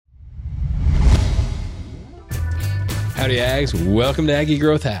Howdy, Ags. Welcome to Aggie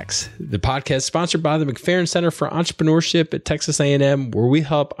Growth Hacks, the podcast sponsored by the McFerrin Center for Entrepreneurship at Texas A&M, where we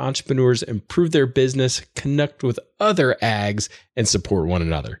help entrepreneurs improve their business, connect with other Ags, and support one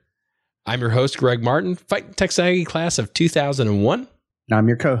another. I'm your host, Greg Martin, Fighting Texas Aggie class of 2001. And I'm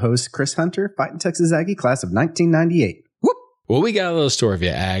your co-host, Chris Hunter, Fighting Texas Aggie class of 1998. Whoop! Well, we got a little story for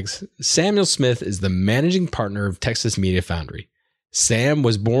you, Ags. Samuel Smith is the managing partner of Texas Media Foundry. Sam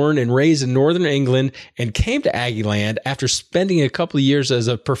was born and raised in Northern England and came to Aggieland after spending a couple of years as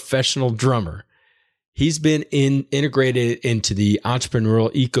a professional drummer. He's been integrated into the entrepreneurial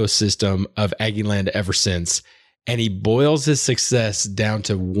ecosystem of Aggieland ever since, and he boils his success down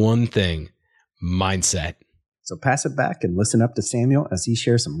to one thing: mindset. So pass it back and listen up to Samuel as he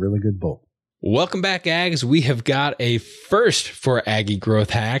shares some really good bull. Welcome back, Ags. We have got a first for Aggie Growth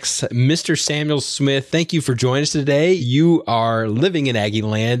Hacks. Mr. Samuel Smith, thank you for joining us today. You are living in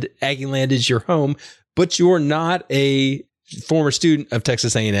Aggieland. Aggieland is your home, but you're not a former student of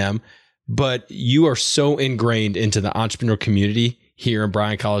Texas A&M, but you are so ingrained into the entrepreneur community here in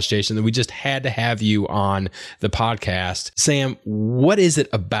Bryan College Station that we just had to have you on the podcast. Sam, what is it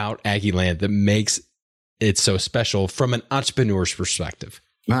about Aggieland that makes it so special from an entrepreneur's perspective?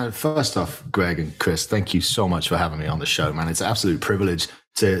 Man, first off, Greg and Chris, thank you so much for having me on the show, man. It's an absolute privilege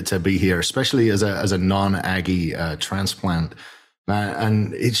to be here, especially as a non-Aggie transplant.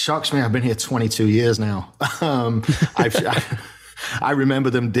 And it shocks me. I've been here 22 years now. I remember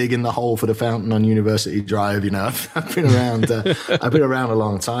them digging the hole for the fountain on University Drive. You know, I've been around. I've been around a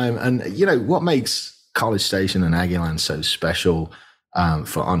long time. And you know what makes College Station and Aggieland so special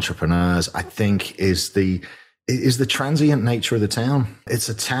for entrepreneurs, I think, is the transient nature of the town. It's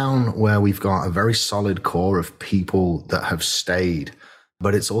a town where we've got a very solid core of people that have stayed,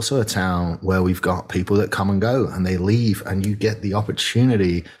 but it's also a town where we've got people that come and go and they leave, and you get the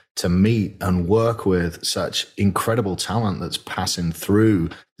opportunity to meet and work with such incredible talent that's passing through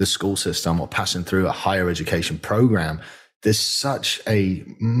the school system or passing through a higher education program. There's such a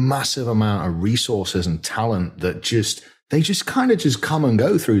massive amount of resources and talent that they just kind of just come and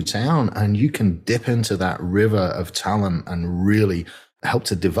go through town, and you can dip into that river of talent and really help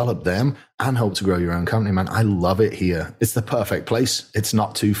to develop them and help to grow your own company, man. I love it here. It's the perfect place. It's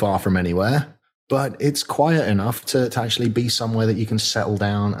not too far from anywhere, but it's quiet enough to actually be somewhere that you can settle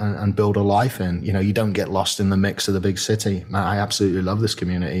down and build a life in. You know, you don't get lost in the mix of the big city. Man, I absolutely love this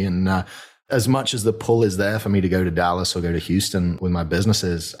community. And as much as the pull is there for me to go to Dallas or go to Houston with my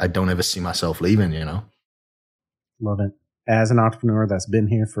businesses, I don't ever see myself leaving, you know? Love it. As an entrepreneur that's been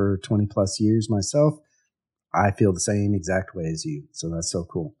here for 20 plus years myself, I feel the same exact way as you. So that's so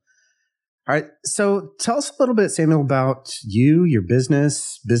cool. All right. So tell us a little bit, Samuel, about you, your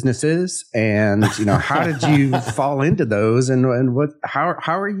businesses, and, you know, how did you fall into those, and how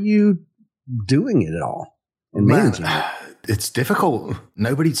are you doing it all and managing it? It's difficult.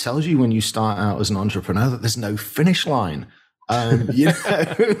 Nobody tells you when you start out as an entrepreneur that there's no finish line. You know,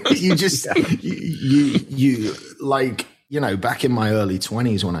 you like, you know, back in my early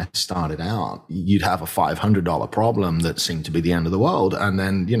 20s when I started out, you'd have a $500 problem that seemed to be the end of the world. And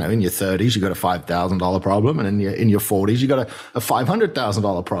then, you know, in your 30s, you got a $5,000 problem. And in your 40s, you got a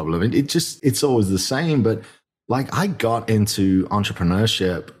 $500,000 problem. It's always the same. But like, I got into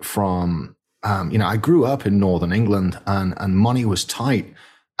entrepreneurship from, you know, I grew up in Northern England and money was tight.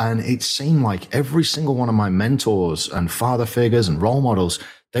 And it seemed like every single one of my mentors and father figures and role models,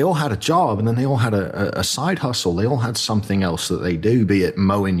 they all had a job, and then they all had a side hustle. They all had something else that they do, be it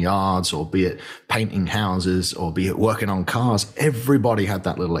mowing yards or be it painting houses or be it working on cars. Everybody had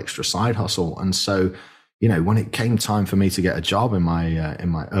that little extra side hustle. And so, you know, when it came time for me to get a job in my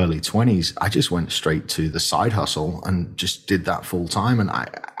early 20s, I just went straight to the side hustle and just did that full time. And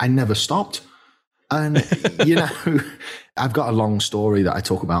I never stopped. And, you know, I've got a long story that I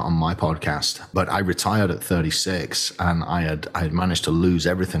talk about on my podcast, but I retired at 36 and I had managed to lose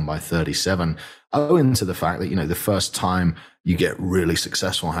everything by 37, owing to the fact that, you know, the first time you get really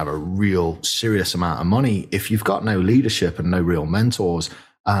successful and have a real serious amount of money, if you've got no leadership and no real mentors,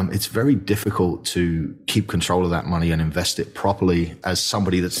 it's very difficult to keep control of that money and invest it properly as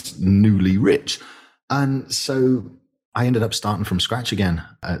somebody that's newly rich. And so I ended up starting from scratch again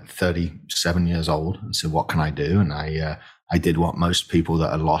at 37 years old and said, what can I do? And I did what most people that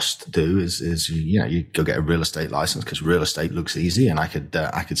are lost do is you know, you go get a real estate license because real estate looks easy, and I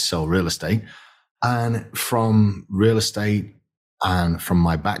could sell real estate. And from real estate and from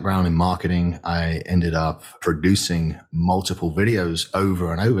my background in marketing, I ended up producing multiple videos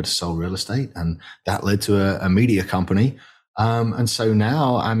over and over to sell real estate. And that led to a media company And so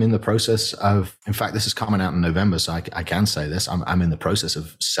now I'm in the process of, in fact, this is coming out in November, so I can say this. I'm in the process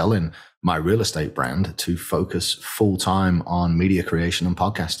of selling my real estate brand to focus full time on media creation and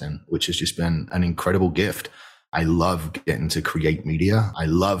podcasting, which has just been an incredible gift. I love getting to create media. I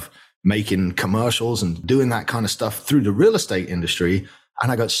love making commercials and doing that kind of stuff through the real estate industry.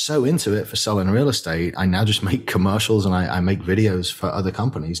 And I got so into it for selling real estate. I now just make commercials and I make videos for other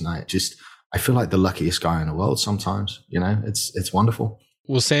companies. And I feel like the luckiest guy in the world sometimes. It's wonderful.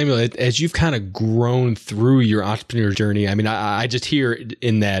 Well, Samuel, as you've kind of grown through your entrepreneur journey, I mean, I just hear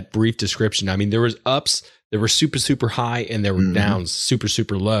in that brief description, I mean, there was ups, there were super, super high, and there were downs, super,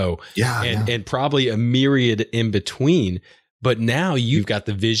 super low. And probably a myriad in between. But now you've got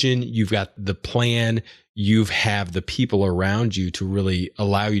the vision, you've got the plan, you have the people around you to really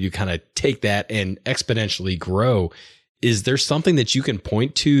allow you to kind of take that and exponentially grow. Is there something that you can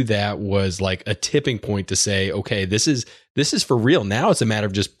point to that was like a tipping point to say, okay, this is for real. Now it's a matter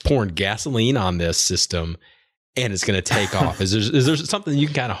of just pouring gasoline on this system and it's going to take off. Is there something you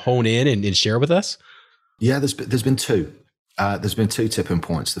can kind of hone in and share with us? Yeah, there's been two. There's been two tipping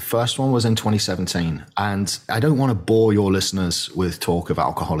points. The first one was in 2017. And I don't want to bore your listeners with talk of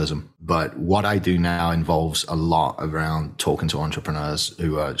alcoholism, but what I do now involves a lot around talking to entrepreneurs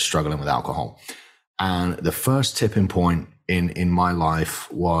who are struggling with alcohol. And the first tipping point in my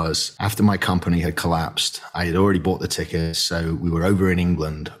life was after my company had collapsed. I had already bought the tickets, so we were over in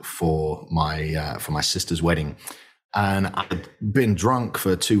England for my sister's wedding, and I'd been drunk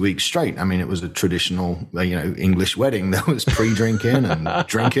for 2 weeks straight. I mean, it was a traditional, English wedding. There was pre-drinking and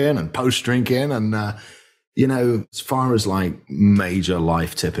drinking and post-drinking, and as far as like major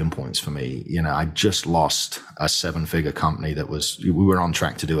life tipping points for me, I just lost a 7-figure company we were on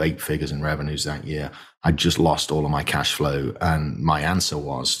track to do 8 figures in revenues that year. I just lost all of my cash flow. And my answer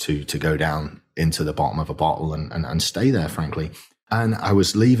was to go down into the bottom of a bottle and stay there, frankly. And I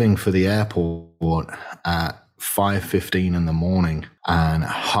was leaving for the airport at 5:15 in the morning and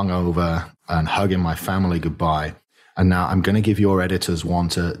hungover and hugging my family goodbye. And now I'm going to give your editors one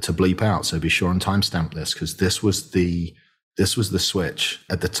to bleep out. So be sure and timestamp this, because this was the switch.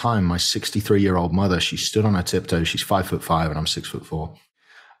 At the time, my 63-year-old mother, she stood on her tiptoes. She's 5'5" and I'm 6'4".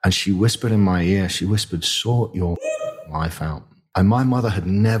 And she whispered in my ear, sort your life out. And my mother had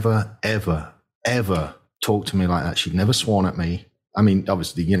never, ever, ever talked to me like that. She'd never sworn at me. I mean,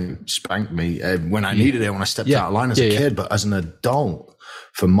 obviously, spanked me when I needed it, when I stepped out of line as a kid. But as an adult,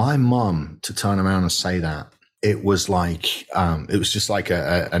 for my mom to turn around and say that, it was like, it was just like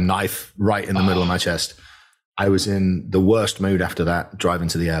a knife right in the middle of my chest. I was in the worst mood after that, driving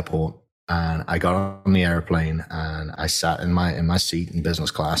to the airport, and I got on the airplane and I sat in my seat in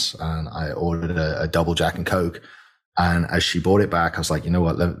business class and I ordered a double Jack and Coke. And as she brought it back, I was like, you know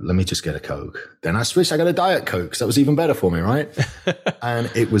what, let me just get a Coke. Then I switched, I got a Diet Coke because that was even better for me, right?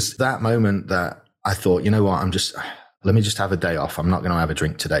 And it was that moment that I thought, you know what, let me just have a day off. I'm not going to have a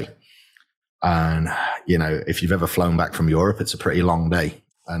drink today. And, if you've ever flown back from Europe, it's a pretty long day.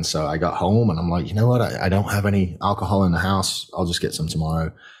 And so I got home and I'm like, you know what? I don't have any alcohol in the house. I'll just get some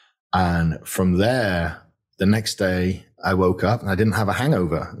tomorrow. And from there, the next day I woke up and I didn't have a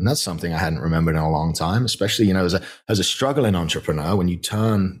hangover. And that's something I hadn't remembered in a long time, especially, as a struggling entrepreneur, when you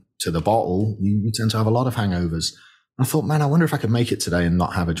turn to the bottle, you tend to have a lot of hangovers. And I thought, man, I wonder if I could make it today and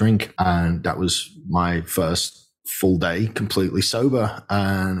not have a drink. And that was my first full day completely sober.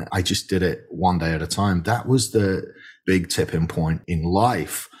 And I just did it one day at a time. That was the big tipping point in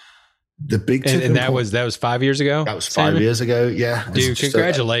life. The big tipping and that was 5 years ago. That was 5 years ago. Yeah, dude,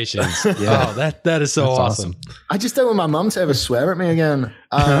 congratulations! Oh, that is so awesome. I just don't want my mum to ever swear at me again.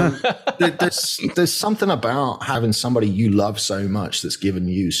 There's something about having somebody you love so much that's given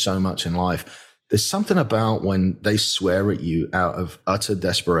you so much in life. There's something about when they swear at you out of utter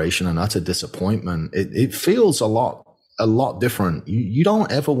desperation and utter disappointment. It feels a lot different. You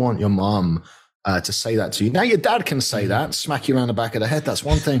don't ever want your mom to say that to you. Now your dad can say that, smack you around the back of the head. That's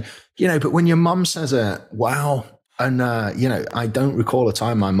one thing, but when your mum says it, wow. And, I don't recall a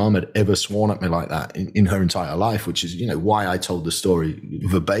time my mum had ever sworn at me like that in her entire life, which is, why I told the story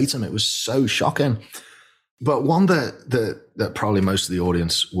verbatim. It was so shocking. But one that probably most of the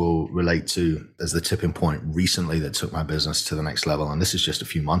audience will relate to as the tipping point recently that took my business to the next level, and this is just a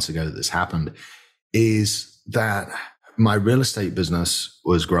few months ago that this happened, is that my real estate business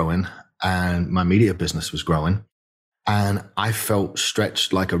was growing and my media business was growing. And I felt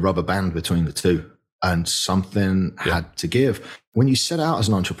stretched like a rubber band between the two, and something had to give. When you set out as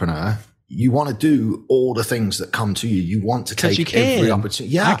an entrepreneur, you want to do all the things that come to you. You want to take every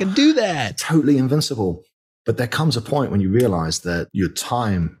opportunity. Yeah, I can do that. Totally invincible. But there comes a point when you realize that your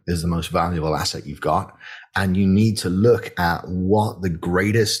time is the most valuable asset you've got. And you need to look at what the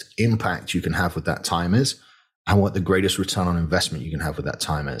greatest impact you can have with that time is and what the greatest return on investment you can have with that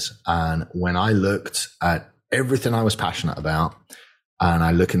time is. And when I looked at everything I was passionate about, and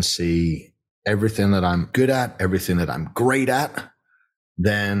I look and see everything that I'm good at, everything that I'm great at,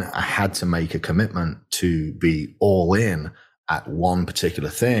 then I had to make a commitment to be all in at one particular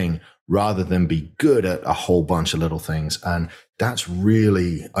thing rather than be good at a whole bunch of little things. And that's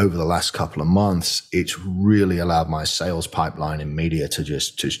really, over the last couple of months, it's really allowed my sales pipeline in media to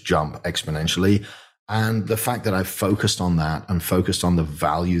just jump exponentially. And the fact that I've focused on that and focused on the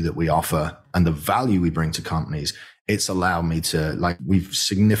value that we offer and the value we bring to companies, it's allowed me to, we've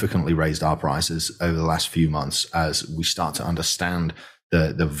significantly raised our prices over the last few months as we start to understand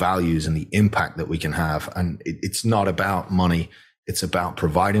the values and the impact that we can have. And it's not about money. It's about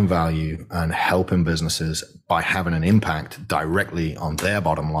providing value and helping businesses by having an impact directly on their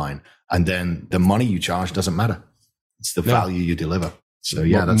bottom line. And then the money you charge doesn't matter. It's the value you deliver. So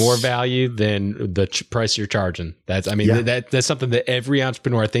yeah, that's more value than the price you're charging. That's something that every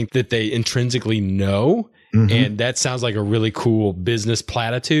entrepreneur, I think that they intrinsically know. Mm-hmm. And that sounds like a really cool business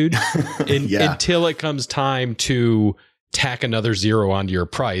platitude until it comes time to tack another zero onto your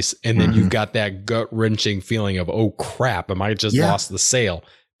price. And then you've got that gut wrenching feeling of, oh crap, I might just lost the sale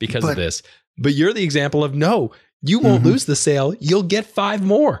because of this. But you're the example of, no, you won't lose the sale. You'll get 5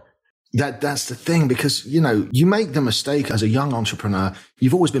 more. That's the thing, because, you make the mistake as a young entrepreneur,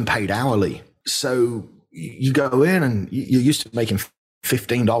 you've always been paid hourly. So you go in and you're used to making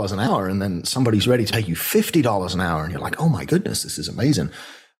 $15 an hour, and then somebody's ready to pay you $50 an hour. And you're like, oh my goodness, this is amazing.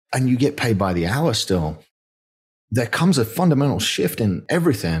 And you get paid by the hour still. There comes a fundamental shift in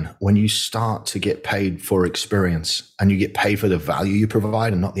everything when you start to get paid for experience and you get paid for the value you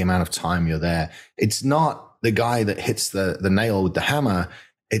provide and not the amount of time you're there. It's not the guy that hits the nail with the hammer.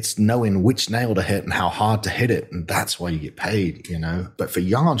 It's knowing which nail to hit and how hard to hit it. And that's why you get paid, But for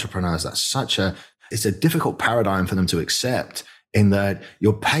young entrepreneurs, it's a difficult paradigm for them to accept, in that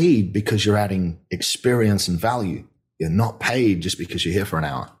you're paid because you're adding experience and value. You're not paid just because you're here for an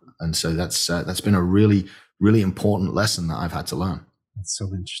hour. And so that's been a really, really important lesson that I've had to learn. That's so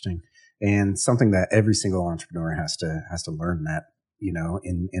interesting. And something that every single entrepreneur has to learn that,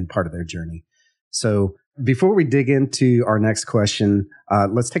 in part of their journey. So before we dig into our next question,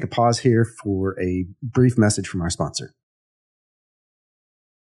 let's take a pause here for a brief message from our sponsor.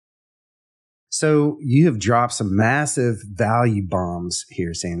 So you have dropped some massive value bombs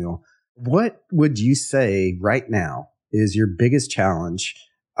here, Samuel. What would you say right now is your biggest challenge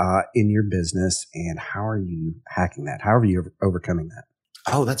in your business, and how are you hacking that? How are you overcoming that?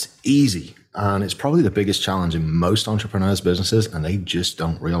 Oh, that's easy. And it's probably the biggest challenge in most entrepreneurs' businesses, and they just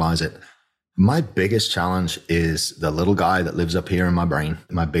don't realize it. My biggest challenge is the little guy that lives up here in my brain.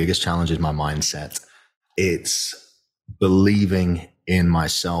 My biggest challenge is my mindset. It's believing in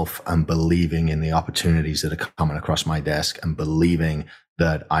myself and believing in the opportunities that are coming across my desk and believing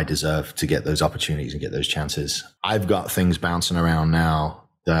that I deserve to get those opportunities and get those chances. I've got things bouncing around now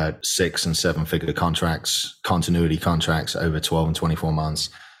that 6 and 7 figure contracts, continuity contracts over 12 and 24 months.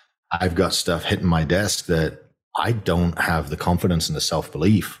 I've got stuff hitting my desk that I don't have the confidence and the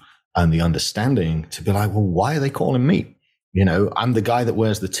self-belief and the understanding to be like, well, why are they calling me? I'm the guy that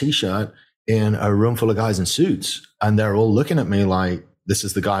wears the t-shirt in a room full of guys in suits, and they're all looking at me like, this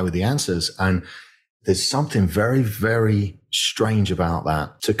is the guy with the answers. And there's something very, very strange about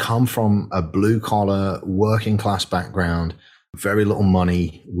that. To come from a blue collar working class background, very little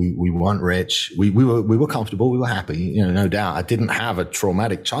money. We weren't rich. We were comfortable. We were happy, no doubt. I didn't have a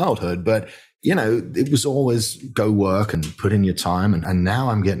traumatic childhood, but it was always go work and put in your time. And now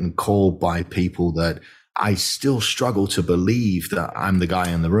I'm getting called by people that I still struggle to believe that I'm the guy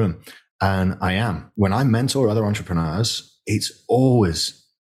in the room. And I am. When I mentor other entrepreneurs, it's always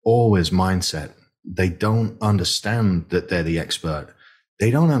mindset. They don't understand that they're the expert.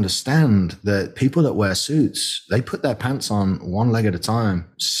 They don't understand that people that wear suits, they put their pants on one leg at a time,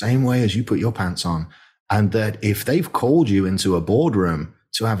 same way as you put your pants on. And that if they've called you into a boardroom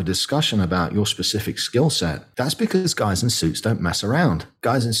to have a discussion about your specific skill set, that's because guys in suits don't mess around.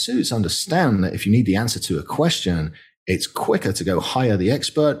 Guys in suits understand that if you need the answer to a question, it's quicker to go hire the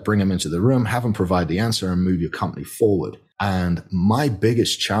expert, bring them into the room, have them provide the answer, and move your company forward. And my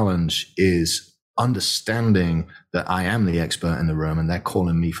biggest challenge is understanding that I am the expert in the room and they're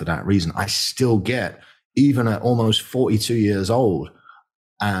calling me for that reason. I still get, even at almost 42 years old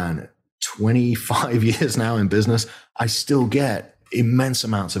and 25 years now in business, I still get immense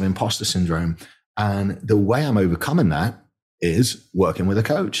amounts of imposter syndrome. And the way I'm overcoming that is working with a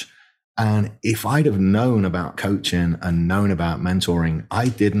coach. And if I'd have known about coaching and known about mentoring, I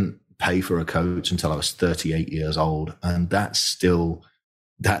didn't pay for a coach until I was 38 years old. And that's still,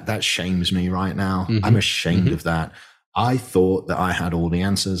 that shames me right now. Mm-hmm. I'm ashamed of that. I thought that I had all the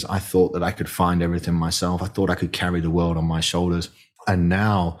answers. I thought that I could find everything myself. I thought I could carry the world on my shoulders. And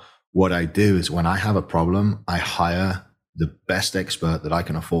now what I do is when I have a problem, I hire the best expert that I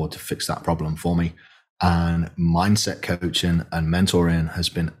can afford to fix that problem for me. And mindset coaching and mentoring has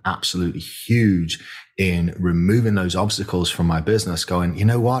been absolutely huge in removing those obstacles from my business, going, you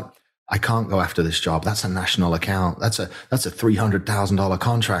know what? I can't go after this job. That's a national account. That's a $300,000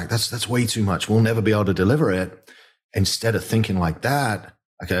 contract. That's way too much. We'll never be able to deliver it. Instead of thinking like that,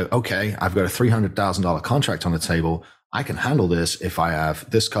 I go, okay, I've got a $300,000 contract on the table. I can handle this if I have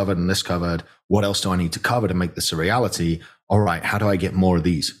this covered and this covered. What else do I need to cover to make this a reality? All right, how do I get more of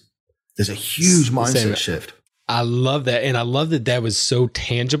these? There's a huge mindset shift. I love that. And I love that that was so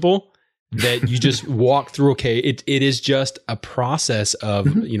tangible that you just walk through. Okay, it is just a process of,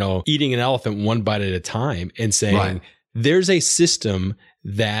 eating an elephant one bite at a time and saying, there's a system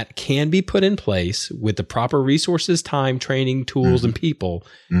that can be put in place with the proper resources, time, training, tools, and people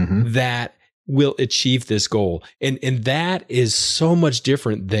that will achieve this goal. And that is so much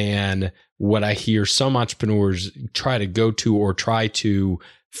different than what I hear some entrepreneurs try to go to or try to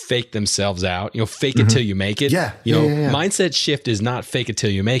fake themselves out, fake it till you make it. Mindset shift is not fake it till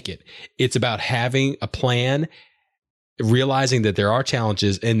you make it. It's about having a plan, realizing that there are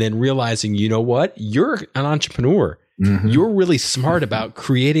challenges, and then realizing, you know what? You're an entrepreneur. You're really smart about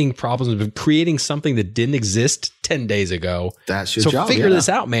creating problems, creating something that didn't exist 10 days ago. That's your job. So figure this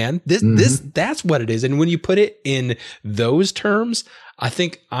out, man. That's what it is. And when you put it in those terms, I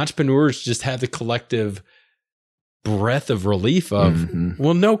think entrepreneurs just have the collective breath of relief of,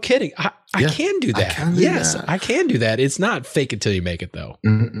 well, no kidding. I can do that. I can do that. It's not fake it till you make it, though.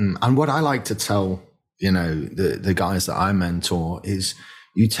 And what I like to tell, the guys that I mentor is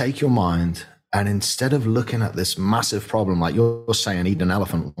you take your mind, and instead of looking at this massive problem, like you're saying, eat an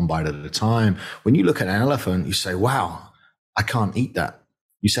elephant one bite at a time. When you look at an elephant, you say, wow, I can't eat that.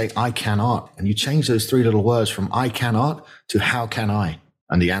 You say, I cannot. And you change those three little words from I cannot to how can I?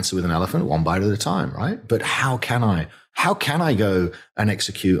 And the answer with an elephant, one bite at a time, right? But how can I? How can I go and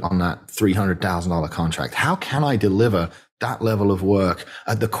execute on that $300,000 contract? How can I deliver that level of work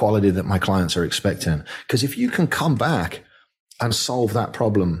at the quality that my clients are expecting? Because if you can come back and solve that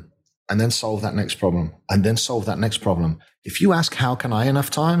problem, and then solve that next problem, and then solve that next problem. If you ask, how can I enough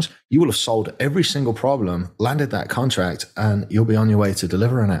times, you will have solved every single problem, landed that contract, and you'll be on your way to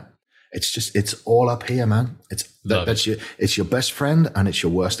delivering it. It's all up here, man. It's your best friend and it's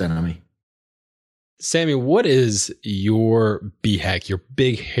your worst enemy. Sammy, what is your BHAG, your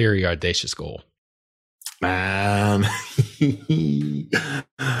big, hairy, audacious goal? Man.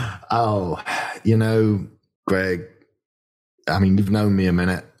 Greg, I mean, you've known me a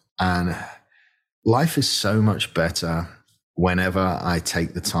minute. And life is so much better whenever I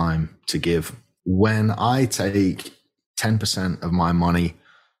take the time to give. When I take 10% of my money,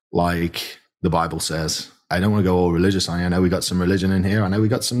 like the Bible says, I don't want to go all religious on you. I know we got some religion in here. I know we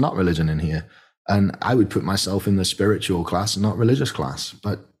got some not religion in here. And I would put myself in the spiritual class and not religious class.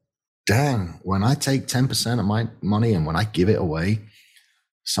 But dang, when I take 10% of my money and when I give it away,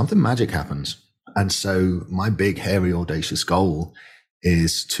 something magic happens. And so my big, hairy, audacious goal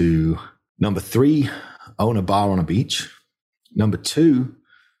is to, number 3, own a bar on a beach. Number 2,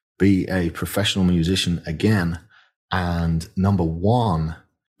 be a professional musician again. And number 1,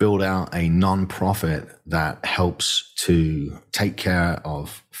 build out a nonprofit that helps to take care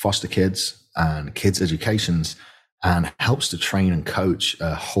of foster kids and kids' educations and helps to train and coach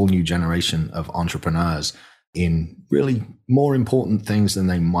a whole new generation of entrepreneurs in really more important things than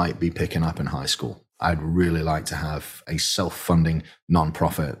they might be picking up in high school. I'd really like to have a self-funding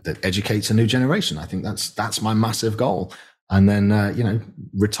nonprofit that educates a new generation. I think that's my massive goal. And then,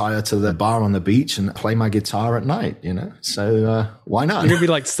 retire to the bar on the beach and play my guitar at night, So why not? You're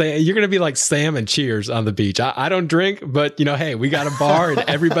going to be like Sam and Cheers on the beach. I don't drink, but, hey, we got a bar and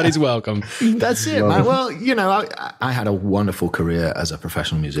everybody's welcome. That's it, man. Well, I had a wonderful career as a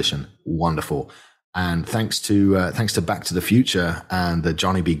professional musician. Wonderful. And thanks to Back to the Future and the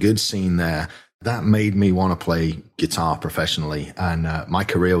Johnny B. Good scene there, that made me want to play guitar professionally. And my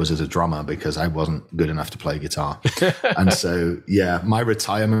career was as a drummer because I wasn't good enough to play guitar. And so, my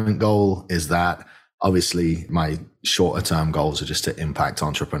retirement goal is that. Obviously, my shorter term goals are just to impact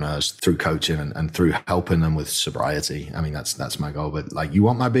entrepreneurs through coaching and through helping them with sobriety. I mean, that's my goal. But like, you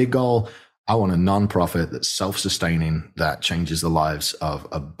want my big goal? I want a nonprofit that's self-sustaining, that changes the lives of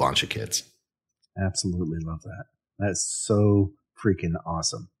a bunch of kids. Absolutely love that. That's so freaking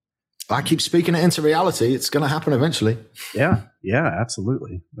awesome. I keep speaking it into reality. It's going to happen eventually. Yeah. Yeah,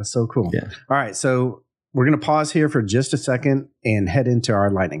 absolutely. That's so cool. Yeah. All right. So we're going to pause here for just a second and head into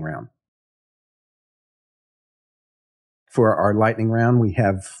our lightning round. For our lightning round, we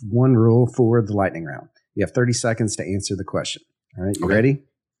have one rule for the lightning round. You have 30 seconds to answer the question. All right. You ready?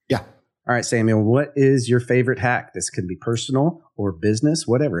 Yeah. All right, Samuel, what is your favorite hack? This can be personal or business,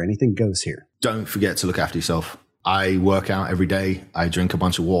 whatever. Anything goes here. Don't forget to look after yourself. I work out every day. I drink a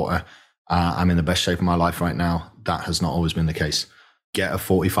bunch of water. I'm in the best shape of my life right now. That has not always been the case. Get a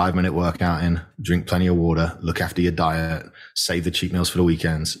 45-minute workout in, drink plenty of water, look after your diet, save the cheat meals for the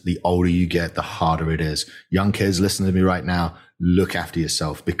weekends. The older you get, the harder it is. Young kids, listen to me right now. Look after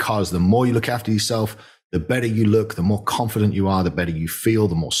yourself, because the more you look after yourself, the better you look, the more confident you are, the better you feel,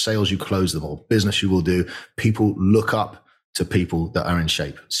 the more sales you close, the more business you will do. People look up to people that are in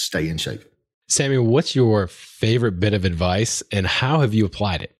shape. Stay in shape. Samuel, what's your favorite bit of advice and how have you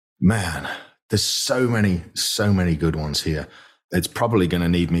applied it? Man, there's so many good ones here. It's probably going to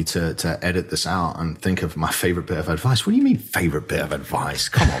need me to edit this out and think of my favorite bit of advice. What do you mean favorite bit of advice?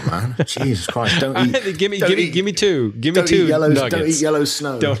 Come on, man. Jesus Christ. Don't eat. Give me two. Give me two nuggets. Don't eat yellow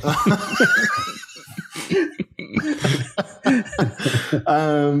snow.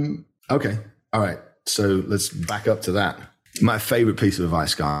 Okay. All right. So let's back up to that. My favorite piece of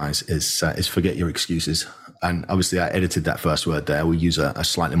advice, guys, is forget your excuses. And obviously I edited that first word there. We use a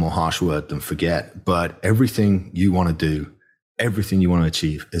slightly more harsh word than forget, but everything you want to do, everything you want to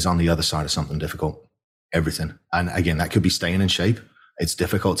achieve is on the other side of something difficult. Everything. And again, that could be staying in shape. It's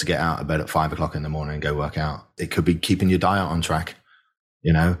difficult to get out of bed at 5 o'clock in the morning and go work out. It could be keeping your diet on track.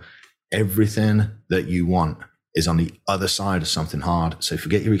 You know, everything that you want is on the other side of something hard. So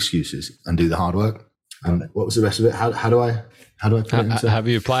forget your excuses and do the hard work. And what was the rest of it? How do I put it into? Have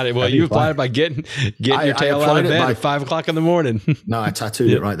you applied it? Well, you applied it by getting your tail out of bed at 5 o'clock in the morning. No, I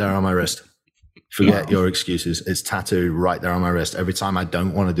tattooed it right there on my wrist. Forget your excuses. It's tattooed right there on my wrist. Every time I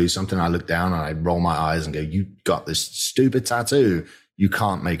don't want to do something, I look down and I roll my eyes and go, you got this stupid tattoo. You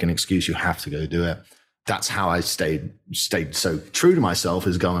can't make an excuse. You have to go do it. That's how I stayed so true to myself,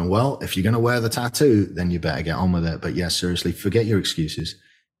 is going, well, if you're going to wear the tattoo, then you better get on with it. But yeah, seriously, forget your excuses.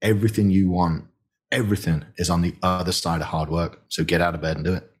 Everything you want, everything is on the other side of hard work. So get out of bed and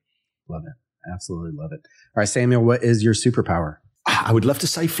do it. Love it. Absolutely love it. All right, Samuel, what is your superpower? I would love to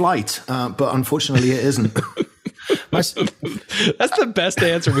say flight, but unfortunately it isn't. That's the best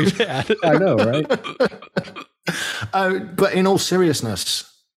answer we've had. I know, right? But in all seriousness,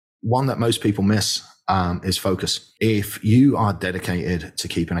 one that most people miss is focus. If you are dedicated to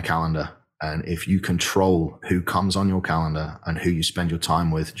keeping a calendar, and if you control who comes on your calendar and who you spend your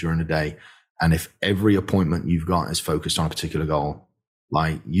time with during the day, and if every appointment you've got is focused on a particular goal,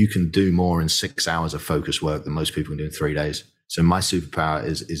 like, you can do more in 6 hours of focus work than most people can do in 3 days. So my superpower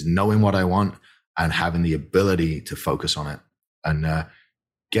is knowing what I want and having the ability to focus on it. And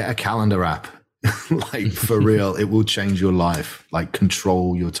get a calendar app. Like, for real, it will change your life. Like,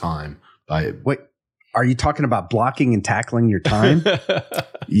 control your time. Like, wait, are you talking about blocking and tackling your time?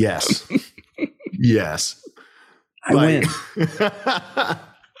 Yes. Yes. I win.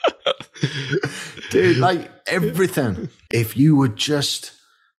 Dude, like, everything. If you would just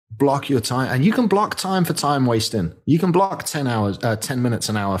block your time, and you can block time for time wasting. You can block 10 minutes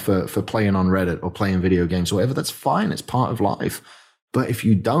an hour for playing on Reddit or playing video games or whatever. That's fine. It's part of life. But if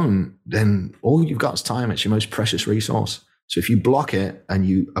you don't, then all you've got is time. It's your most precious resource. So if you block it and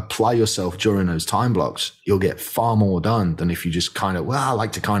you apply yourself during those time blocks, you'll get far more done than if you just kind of, I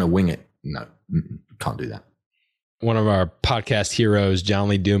like to kind of wing it. No, can't do that. One of our podcast heroes, John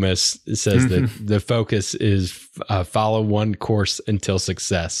Lee Dumas, says that the focus is follow one course until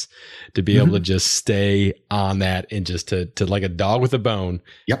success. To be able to just stay on that and just to like a dog with a bone,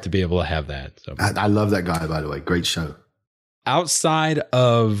 to be able to have that. So I love that guy, by the way. Great show. Outside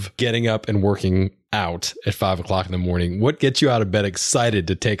of getting up and working out at 5 o'clock in the morning, what gets you out of bed excited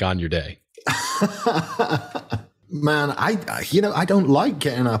to take on your day? Man, I don't like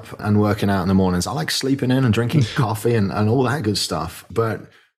getting up and working out in the mornings. I like sleeping in and drinking coffee and all that good stuff. But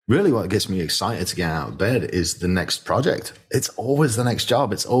really what gets me excited to get out of bed is the next project. It's always the next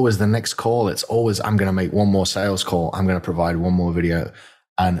job. It's always the next call. It's always, I'm going to make one more sales call. I'm going to provide one more video.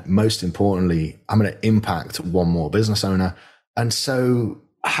 And most importantly, I'm going to impact one more business owner. And so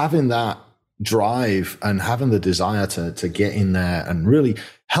having that drive and having the desire to get in there and really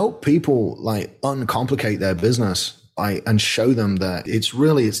help people like uncomplicate their business and show them that it's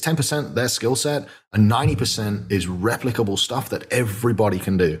 10% their skill set and 90% is replicable stuff that everybody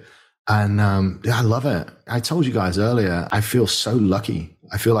can do. And I love it. I told you guys earlier, I feel so lucky.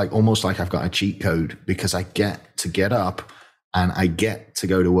 I feel like almost like I've got a cheat code because I get to get up and I get to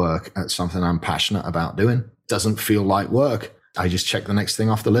go to work at something I'm passionate about doing. Doesn't feel like work. I just check the next thing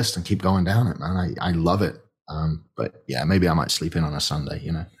off the list and keep going down it, man. I love it. But yeah, maybe I might sleep in on a Sunday,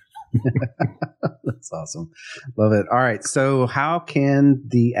 you know. That's awesome. Love it. All right. So how can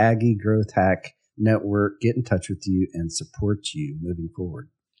the Aggie Growth Hack Network get in touch with you and support you moving forward?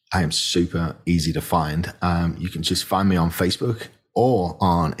 I am super easy to find. You can just find me on Facebook or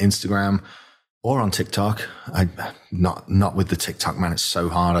on Instagram or on TikTok. Not with the TikTok, man. It's so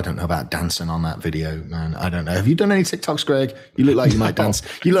hard. I don't know about dancing on that video, man. I don't know. Have you done any TikToks, Greg? You look like you might dance.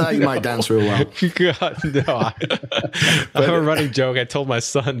 You look like you might dance real well. God, no. I have a running joke. I told my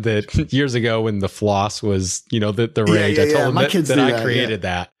son that years ago when the floss was, the rage, I told him that I created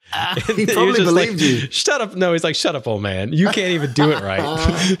that. He probably believed you. Shut up. No, he's like, shut up, old man. You can't even do it right.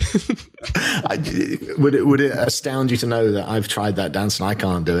 Would it astound you to know that I've tried that dance and I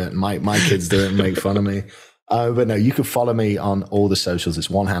can't do it? My kids do it and make fun of me. But no, you can follow me on all the socials. It's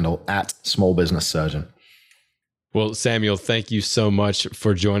one handle, @SmallBusinessSurgeon. Well, Samuel, thank you so much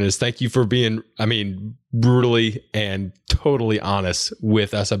for joining us. Thank you for being, brutally and totally honest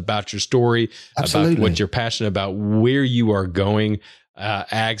with us about your story, Absolutely. About what you're passionate about, where you are going.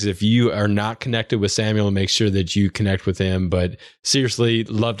 Ags, if you are not connected with Samuel, make sure that you connect with him. But seriously,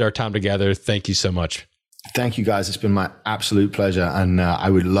 loved our time together. Thank you so much. Thank you, guys. It's been my absolute pleasure, and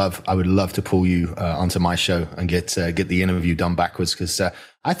I would love to pull you onto my show and get the interview done backwards, because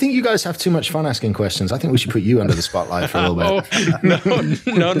I think you guys have too much fun asking questions. I think we should put you under the spotlight for a little bit.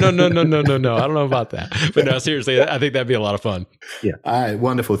 No. I don't know about that, but no, seriously, I think that'd be a lot of fun. Yeah. All right,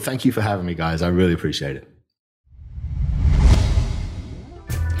 wonderful. Thank you for having me, guys. I really appreciate it.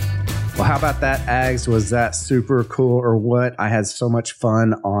 Well, how about that, Ags? Was that super cool or what? I had so much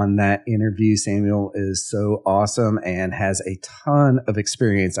fun on that interview. Samuel is so awesome and has a ton of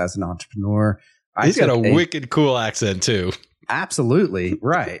experience as an entrepreneur. He's got a wicked cool accent too. Absolutely.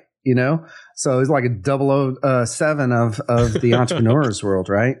 Right. So he's like a 007 of the entrepreneurs world,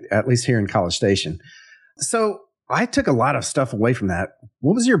 right? At least here in College Station. So I took a lot of stuff away from that.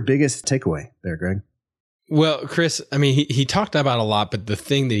 What was your biggest takeaway there, Greg? Well, Chris, he talked about a lot, but the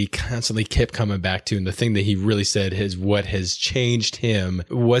thing that he constantly kept coming back to, and the thing that he really said is what has changed him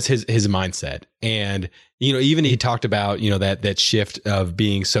was his mindset. And, even he talked about, that shift of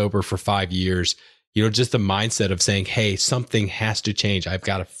being sober for 5 years, just the mindset of saying, hey, something has to change. I've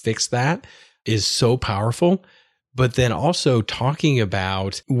got to fix that is so powerful. But then also talking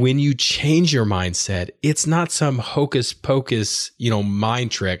about when you change your mindset, it's not some hocus pocus,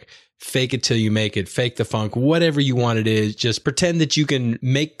 mind trick. Fake it till you make it, fake the funk, whatever you want it is. Just pretend that you can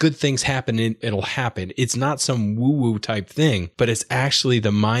make good things happen and it'll happen. It's not some woo-woo type thing, but it's actually the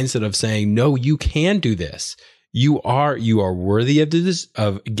mindset of saying, no, you can do this. You are worthy of this,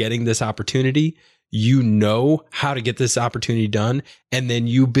 of getting this opportunity. You know how to get this opportunity done. And then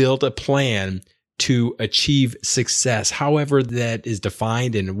you build a plan to achieve success, however that is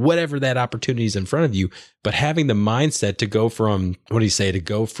defined and whatever that opportunity is in front of you. But having the mindset to go from, to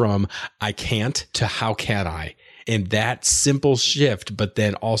go from I can't to how can I? And that simple shift, but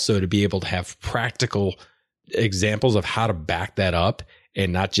then also to be able to have practical examples of how to back that up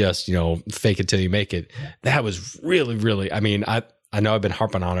and not just, fake it till you make it. That was really, really, I know I've been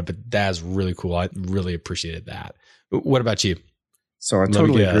harping on it, but that's really cool. I really appreciated that. What about you? So I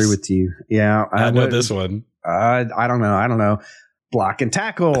totally agree with you. Yeah. I know this one. I don't know. Block and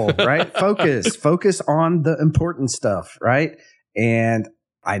tackle, right? Focus on the important stuff, right? And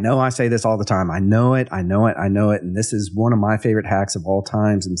I know I say this all the time. I know it. And this is one of my favorite hacks of all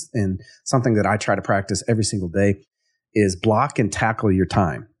times. And something that I try to practice every single day is block and tackle your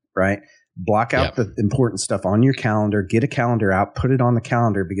time, right? Block out the important stuff on your calendar, get a calendar out, put it on the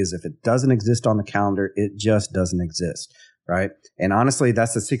calendar, because if it doesn't exist on the calendar, it just doesn't exist. Right. And honestly,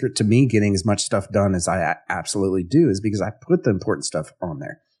 that's the secret to me getting as much stuff done as I absolutely do, is because I put the important stuff on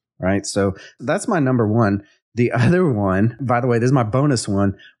there. Right. So that's my number one. The other one, by the way, this is my bonus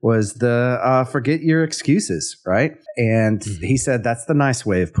one, was the forget your excuses. Right. And he said that's the nice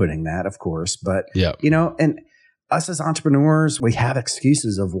way of putting that, of course. But, and us as entrepreneurs, we have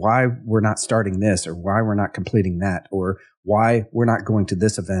excuses of why we're not starting this, or why we're not completing that, or why we're not going to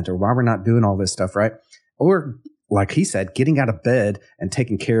this event, or why we're not doing all this stuff. Right. Or, like he said, getting out of bed and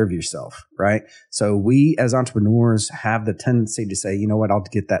taking care of yourself, right? So we as entrepreneurs have the tendency to say, you know what, I'll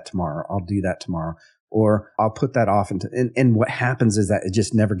get that tomorrow. I'll do that tomorrow. Or I'll put that off. And what happens is that it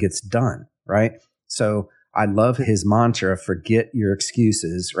just never gets done, right? So I love his mantra, forget your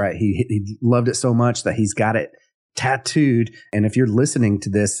excuses, right? He loved it so much that he's got it tattooed. And if you're listening to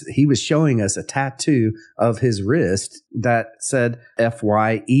this, he was showing us a tattoo of his wrist that said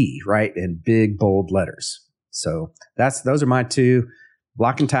FYE, right? In big, bold letters. So those are my two: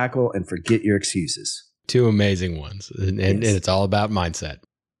 block and tackle and forget your excuses. Two amazing ones. And it's all about mindset.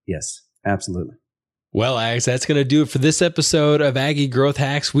 Yes, absolutely. Well, Ags, that's going to do it for this episode of Aggie Growth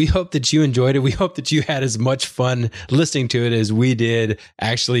Hacks. We hope that you enjoyed it. We hope that you had as much fun listening to it as we did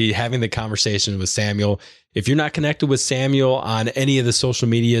actually having the conversation with Samuel. If you're not connected with Samuel on any of the social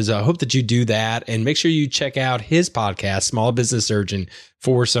medias, I hope that you do that, and make sure you check out his podcast, Small Business Surgeon,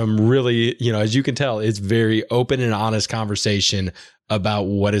 for some really, as you can tell, it's very open and honest conversation about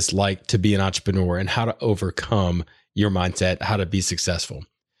what it's like to be an entrepreneur and how to overcome your mindset, how to be successful.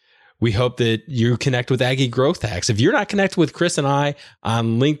 We hope that you connect with Aggie Growth Hacks. If you're not connected with Chris and I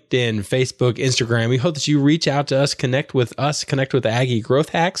on LinkedIn, Facebook, Instagram, we hope that you reach out to us, connect with Aggie Growth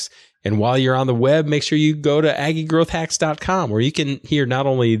Hacks. And while you're on the web, make sure you go to aggiegrowthhacks.com, where you can hear not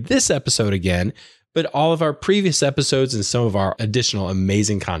only this episode again, but all of our previous episodes and some of our additional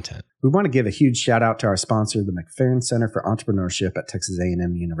amazing content. We want to give a huge shout out to our sponsor, the McFerrin Center for Entrepreneurship at Texas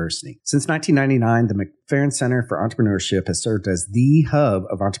A&M University. Since 1999, the McFerrin Center for Entrepreneurship has served as the hub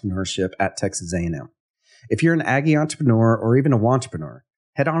of entrepreneurship at Texas A&M. If you're an Aggie entrepreneur or even a wantrepreneur,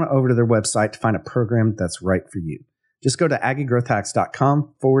 head on over to their website to find a program that's right for you. Just go to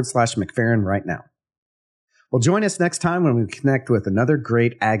aggiegrowthhacks.com/McFerrin right now. Well, join us next time when we connect with another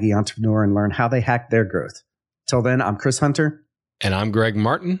great Aggie entrepreneur and learn how they hack their growth. Till then, I'm Chris Hunter. And I'm Greg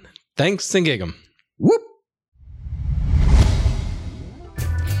Martin. Thanks and gig 'em. Whoop!